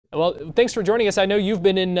Well, thanks for joining us. I know you've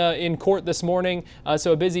been in court this morning,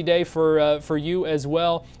 so a busy day for you as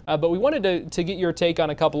well. But we wanted to get your take on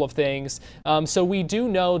a couple of things. So we do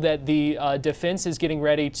know that the defense is getting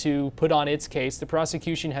ready to put on its case. The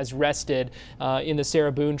prosecution has rested in the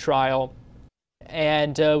Sarah Boone trial.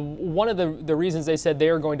 And one of the reasons they said they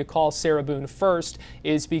are going to call Sarah Boone first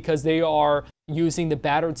is because they are using the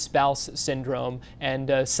battered spouse syndrome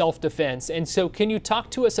and self-defense. And so can you talk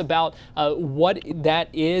to us about what that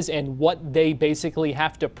is and what they basically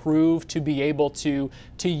have to prove to be able to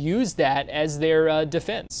use that as their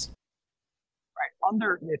defense? Right.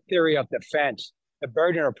 Under the theory of defense, the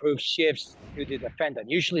burden of proof shifts to the defendant.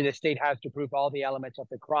 Usually the state has to prove all the elements of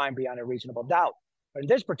the crime beyond a reasonable doubt. But in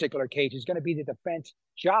this particular case, it's going to be the defense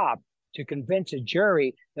job to convince a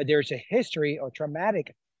jury that there's a history of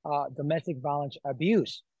traumatic domestic violence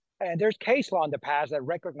abuse. And there's case law in the past that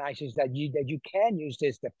recognizes that you can use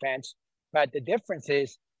this defense, but the difference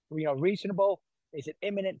is, reasonable is an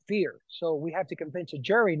imminent fear. So we have to convince a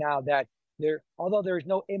jury now that although there is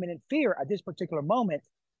no imminent fear at this particular moment,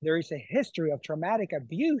 there is a history of traumatic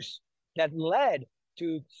abuse that led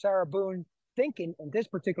to Sarah Boone thinking in this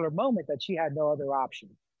particular moment that she had no other option.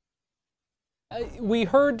 We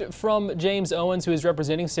heard from James Owens, who is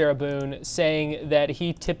representing Sarah Boone, saying that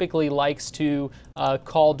he typically likes to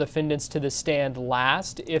call defendants to the stand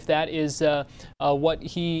last, if that is what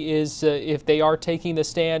he is, if they are taking the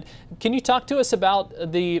stand. Can you talk to us about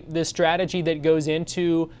the strategy that goes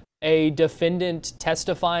into a defendant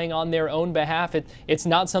testifying on their own behalf? It's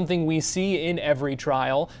not something we see in every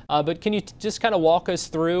trial, but can you just kind of walk us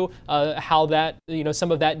through how that, some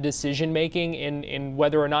of that decision making in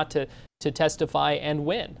whether or not to testify and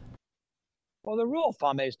when? Well, the rule of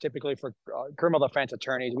thumb is typically for criminal defense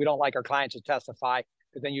attorneys, we don't like our clients to testify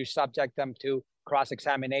because then you subject them to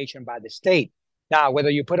cross-examination by the state. Now,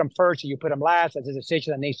 whether you put them first or you put them last, that's a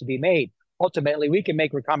decision that needs to be made. Ultimately, we can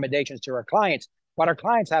make recommendations to our clients, but our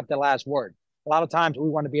clients have the last word. A lot of times we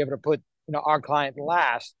want to be able to put, our client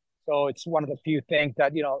last. So it's one of the few things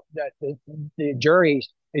that, that the jury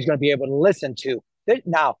is going to be able to listen to.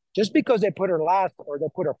 Now, just because they put her last or they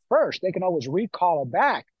put her first, they can always recall her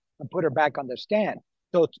back and put her back on the stand.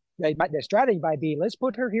 So the strategy might be, let's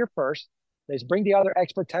put her here first. Let's bring the other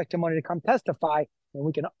expert testimony to come testify, and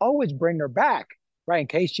we can always bring her back, right? In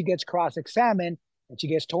case she gets cross-examined and she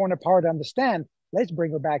gets torn apart on the stand, let's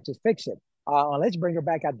bring her back to fix it. Let's bring her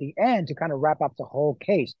back at the end to kind of wrap up the whole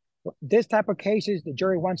case. This type of cases, the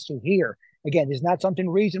jury wants to hear. Again, it's not something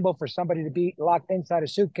reasonable for somebody to be locked inside a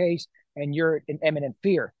suitcase and you're in imminent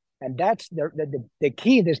fear. And that's the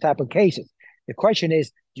key in this type of cases. The question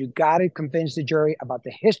is, you got to convince the jury about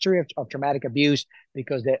the history of traumatic abuse,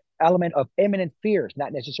 because the element of imminent fear is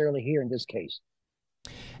not necessarily here in this case.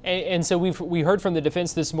 And so we heard from the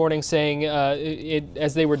defense this morning saying,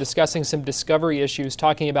 as they were discussing some discovery issues,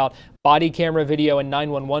 talking about body camera video and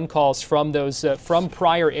 911 calls from those from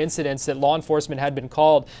prior incidents that law enforcement had been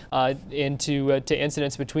called to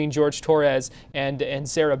incidents between Jorge Torres and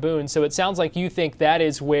Sarah Boone. So it sounds like you think that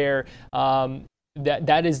is where is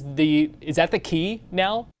that the key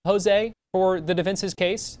now, Jose, for the defense's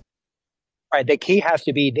case? Right. The key has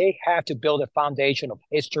to be they have to build a foundation of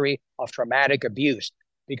history of traumatic abuse,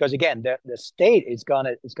 because again, the state is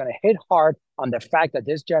gonna hit hard on the fact that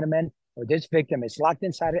this gentleman or this victim is locked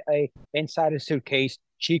inside a suitcase.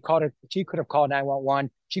 She could have called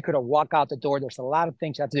 911. She could have walked out the door. There's a lot of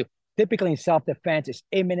things you have to do. Typically in self-defense, it's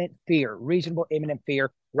imminent fear, reasonable imminent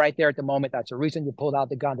fear right there at the moment. That's the reason you pulled out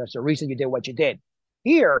the gun. That's the reason you did what you did.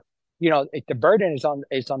 Here, if the burden is on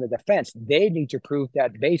the defense, they need to prove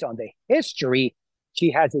that based on the history, she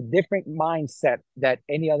has a different mindset that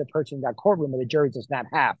any other person in that courtroom or the jury does not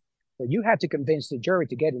have. So you have to convince the jury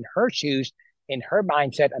to get in her shoes, in her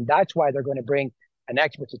mindset, and that's why they're going to bring an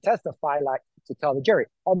expert to testify, like to tell the jury.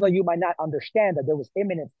 Although you might not understand that there was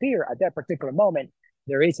imminent fear at that particular moment,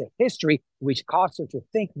 there is a history which causes her to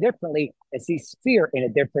think differently and see fear in a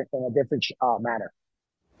different manner.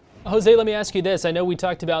 Jose, let me ask you this. I know we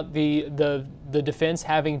talked about the defense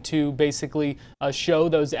having to basically show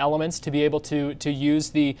those elements to be able to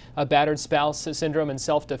use the battered spouse syndrome and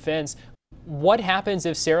self-defense. What happens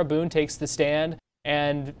if Sarah Boone takes the stand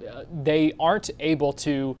and they aren't able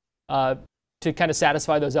to kind of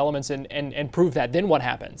satisfy those elements and prove that? Then what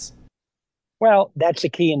happens? Well, that's the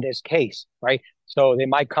key in this case, right? So they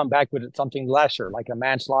might come back with something lesser, like a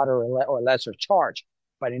manslaughter or a lesser charge.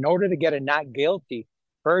 But in order to get a not guilty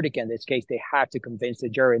verdict in this case, they have to convince the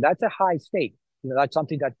jury. That's a high stake. That's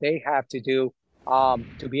something that they have to do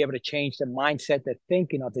to be able to change the mindset, the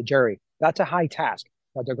thinking of the jury. That's a high task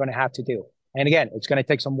that they're going to have to do. And again, it's going to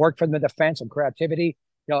take some work from the defense, some creativity.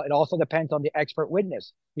 It also depends on the expert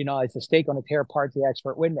witness. Is the state going to tear apart the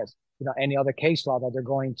expert witness? Any other case law that they're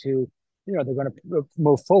going to, they're going to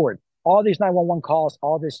move forward. All these 911 calls,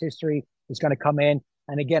 all this history is going to come in.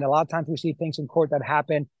 And again, a lot of times we see things in court that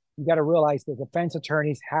happen. You got to realize the defense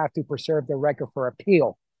attorneys have to preserve the record for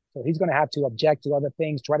appeal. So he's going to have to object to other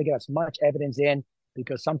things, try to get as much evidence in,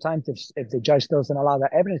 because sometimes if the judge doesn't allow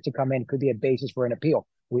that evidence to come in, it could be a basis for an appeal.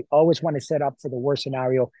 We always want to set up for the worst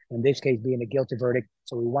scenario, in this case being a guilty verdict.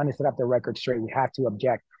 So we want to set up the record straight. We have to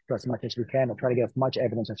object to as much as we can and try to get as much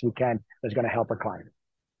evidence as we can that's going to help our client.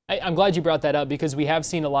 I'm glad you brought that up, because we have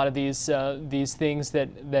seen a lot of these things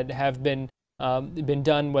that have been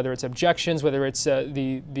done, whether it's objections, whether it's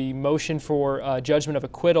the motion for judgment of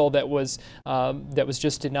acquittal that was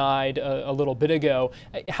just denied a little bit ago.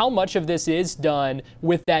 How much of this is done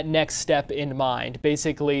with that next step in mind,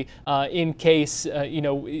 basically, in case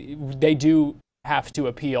they do have to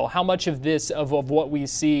appeal? How much of this of what we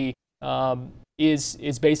see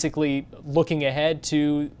is basically looking ahead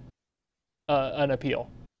to an appeal?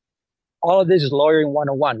 All of this is lawyering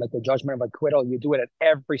 101, like the judgment of acquittal. You do it at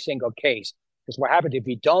every single case. Because what happens if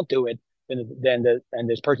you don't do it, then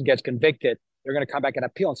this person gets convicted, they're going to come back and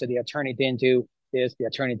appeal and say the attorney didn't do this, the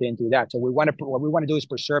attorney didn't do that. So what we want to do is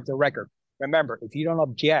preserve the record. Remember, if you don't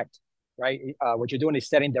object, right, what you're doing is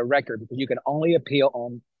setting the record, because you can only appeal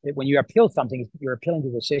when you appeal something, you're appealing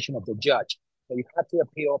the decision of the judge. So you have to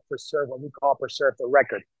appeal, preserve what we call preserve the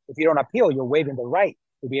record. If you don't appeal, you're waiving the right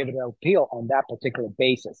to be able to appeal on that particular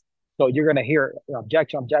basis. So you're going to hear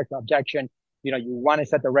objection, objection, objection. You want to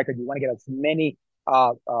set the record. You want to get as many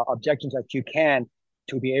objections as you can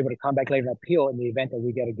to be able to come back later and appeal in the event that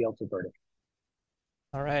we get a guilty verdict.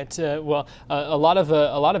 All right. Well, a lot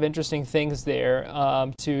of interesting things there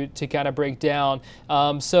to kind of break down.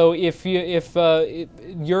 So if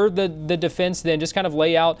you're the defense, then just kind of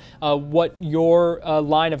lay out what your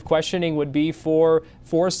line of questioning would be for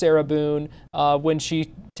Sarah Boone when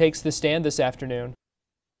she takes the stand this afternoon.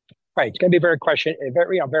 Right, it's going to be very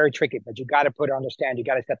tricky, but you got to put her on the stand. You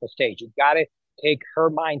got to set the stage. You got to take her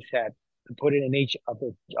mindset and put it in each of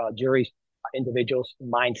the jury's individual's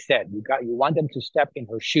mindset. You want them to step in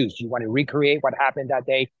her shoes. You want to recreate what happened that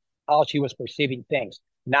day, how she was perceiving things,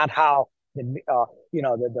 not how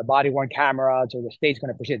the body-worn cameras or the state's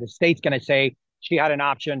going to perceive. The state's going to say she had an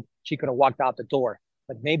option. She could have walked out the door,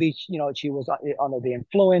 but maybe she was under the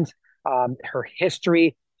influence. Her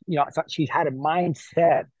history, she's had a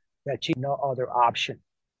mindset that she had no other option,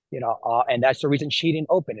 and that's the reason she didn't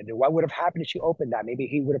open it. And what would have happened if she opened that? Maybe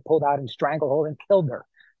he would have pulled out and strangled her and killed her,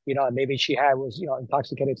 and maybe she was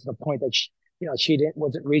intoxicated to the point that she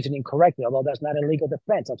wasn't reasoning correctly, although that's not a legal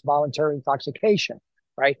defense. That's voluntary intoxication,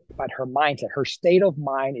 right? But her mindset, her state of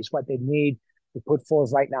mind is what they need to put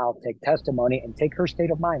forth right now, take testimony and take her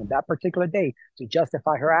state of mind on that particular day to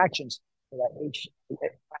justify her actions so that each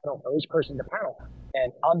person in the panel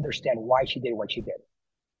and understand why she did what she did.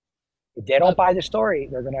 If they don't buy the story,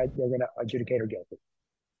 they're gonna adjudicate her guilty.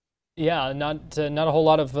 Yeah, not a whole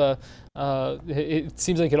lot of. It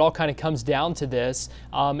seems like it all kind of comes down to this,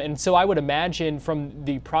 and so I would imagine from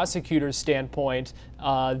the prosecutor's standpoint,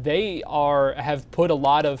 they have put a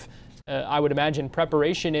lot of, I would imagine,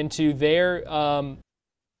 preparation into their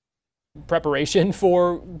preparation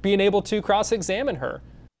for being able to cross-examine her.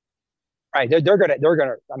 Right, they're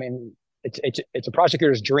gonna. I mean, it's a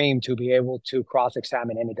prosecutor's dream to be able to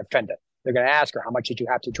cross-examine any defendant. They're going to ask her, how much did you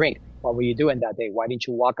have to drink? What were you doing that day? Why didn't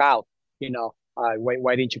you walk out?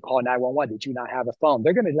 Why didn't you call 911? Did you not have a phone?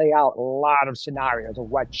 They're going to lay out a lot of scenarios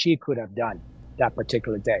of what she could have done that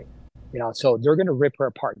particular day. So they're going to rip her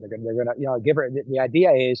apart. They're going to give her, the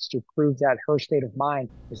idea is to prove that her state of mind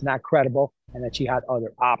is not credible and that she had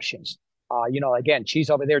other options. Again,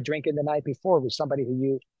 she's over there drinking the night before with somebody who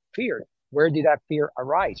you feared. Where did that fear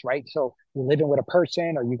arise, right? So you're living with a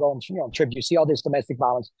person, or you go on trip, you see all this domestic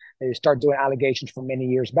violence, they start doing allegations from many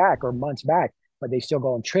years back or months back, but they still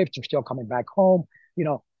go on trips, they're still coming back home.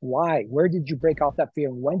 Why? Where did you break off that fear?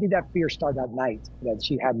 When did that fear start that night that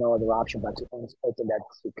she had no other option but to open that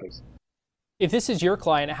suitcase? If this is your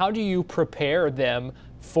client, how do you prepare them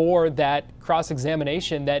for that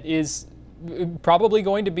cross-examination that is probably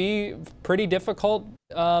going to be pretty difficult,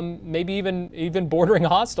 maybe even bordering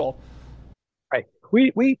hostile? Right.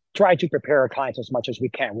 We try to prepare our clients as much as we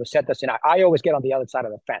can. We'll set this in. I always get on the other side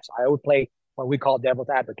of the fence. I always play what we call devil's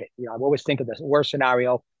advocate. I always think of the worst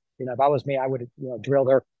scenario. If I was me, I would drill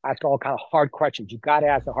her, ask all kind of hard questions. You got to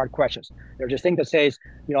ask the hard questions. There's this thing that says,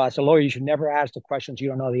 as a lawyer, you should never ask the questions you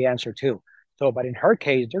don't know the answer to. So, but in her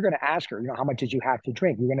case, they're going to ask her, how much did you have to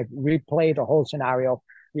drink? You're going to replay the whole scenario.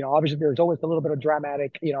 Obviously there's always a little bit of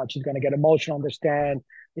dramatic, she's going to get emotional on the stand.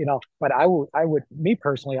 But me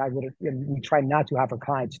personally, we try not to have our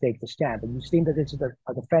clients take the stand. But you've seen that this is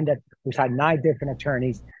a defendant who's had 9 different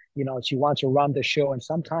attorneys. She wants to run the show, and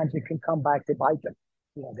sometimes it can come back to bite them.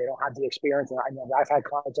 They don't have the experience. And I've had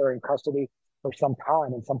clients that are in custody for some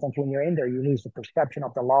time, and sometimes when you're in there, you lose the perception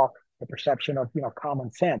of the law, the perception of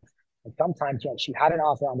common sense. And sometimes she had an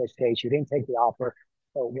offer on this case, she didn't take the offer.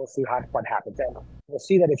 So we'll see what happens. And we'll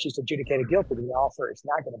see that if she's adjudicated guilty, the offer is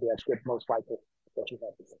not going to be as good, most likely, as she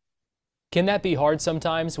has to say. Can that be hard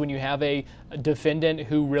sometimes when you have a defendant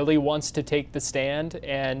who really wants to take the stand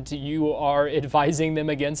and you are advising them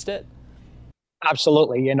against it?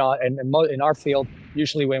 Absolutely. And in our field,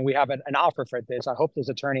 usually when we have an offer for this, I hope this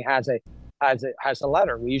attorney has a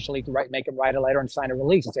letter. We usually make him write a letter and sign a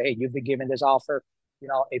release and say, hey, you've been given this offer.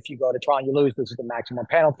 If you go to trial and you lose, this is the maximum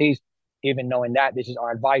penalties. Even knowing that, this is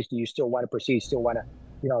our advice. Do you still want to proceed? Still want to,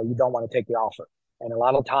 you don't want to take the offer. And a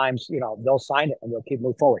lot of times, they'll sign it and they'll keep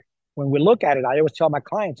moving forward. When we look at it, I always tell my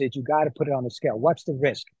clients is you got to put it on the scale. What's the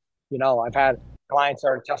risk? I've had clients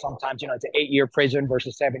that tell sometimes, it's an 8-year prison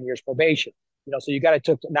versus 7 years probation. So you got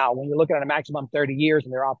to now when you're looking at a maximum 30 years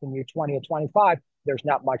and they're offering you 20 or 25, there's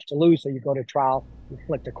not much to lose. So you go to trial, you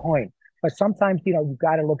flip the coin. But sometimes, you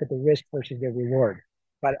got to look at the risk versus the reward.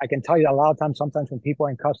 But I can tell you a lot of times, sometimes when people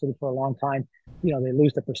are in custody for a long time, they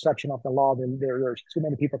lose the perception of the law. There's too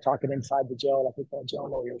many people talking inside the jail, like we call jail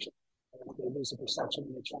lawyers. They lose the perception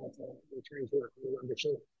and they try to the attorneys who are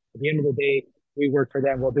understood. At the end of the day, we work for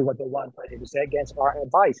them. We'll do what they want. But if it's against our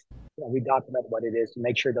advice, we document what it is to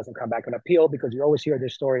make sure it doesn't come back on appeal, because you always hear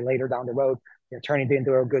this story later down the road. The attorney didn't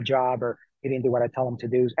do a good job, or he didn't do what I tell him to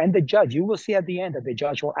do. And the judge, you will see at the end that the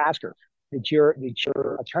judge will ask her, did your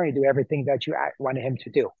attorney do everything that you wanted him to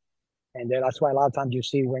do? And that's why a lot of times you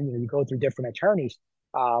see when you go through different attorneys,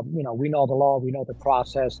 we know the law, we know the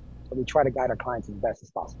process, so we try to guide our clients as best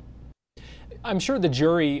as possible. I'm sure the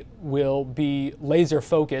jury will be laser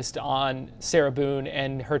focused on Sarah Boone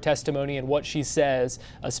and her testimony and what she says,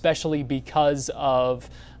 especially because of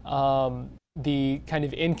the kind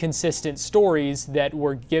of inconsistent stories that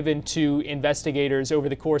were given to investigators over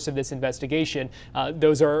the course of this investigation.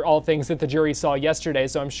 Those are all things that the jury saw yesterday,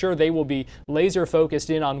 so I'm sure they will be laser focused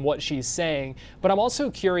in on what she's saying. But I'm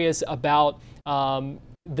also curious about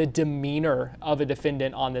the demeanor of a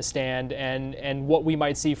defendant on the stand and what we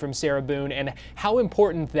might see from Sarah Boone and how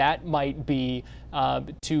important that might be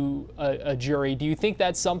to a jury. Do you think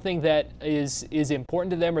that's something that is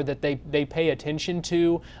important to them, or that they pay attention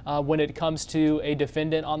to when it comes to a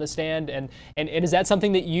defendant on the stand? And is that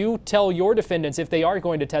something that you tell your defendants, if they are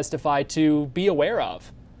going to testify, to be aware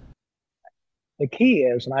of? The key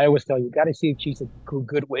is, and I always tell you, got to see if she's a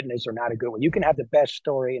good witness or not a good one. You can have the best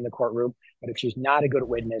story in the courtroom, but if she's not a good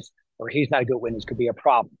witness or he's not a good witness, could be a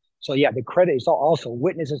problem. So yeah, the credit is also,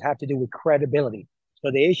 witnesses have to do with credibility. So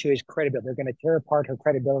the issue is credibility. They're going to tear apart her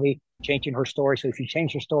credibility, changing her story. So if you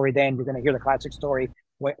change her story, then you're going to hear the classic story.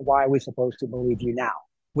 Why are we supposed to believe you now?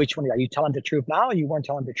 Which one are you telling the truth now, or you weren't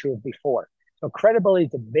telling the truth before? So credibility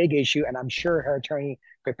is a big issue, and I'm sure her attorney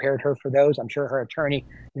prepared her for those. I'm sure her attorney,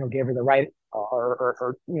 gave her the right,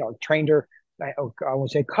 or trained her, I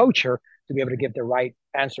won't say coach her, to be able to give the right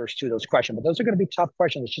answers to those questions. But those are going to be tough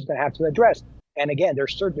questions that she's going to have to address. And again,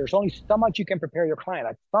 there's only so much you can prepare your client.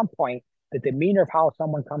 At some point, the demeanor of how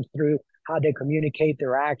someone comes through, how they communicate,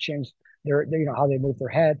 their actions, how they move their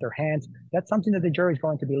head, their hands, that's something that the jury is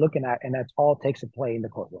going to be looking at, and that's all takes a play in the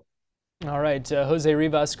courtroom. All right, Jose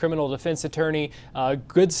Rivas, criminal defense attorney.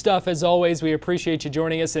 Good stuff as always. We appreciate you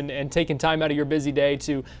joining us and taking time out of your busy day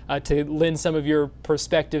to lend some of your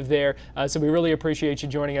perspective there. So we really appreciate you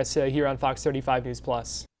joining us here on Fox 35 News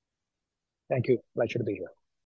Plus. Thank you. Pleasure to be here.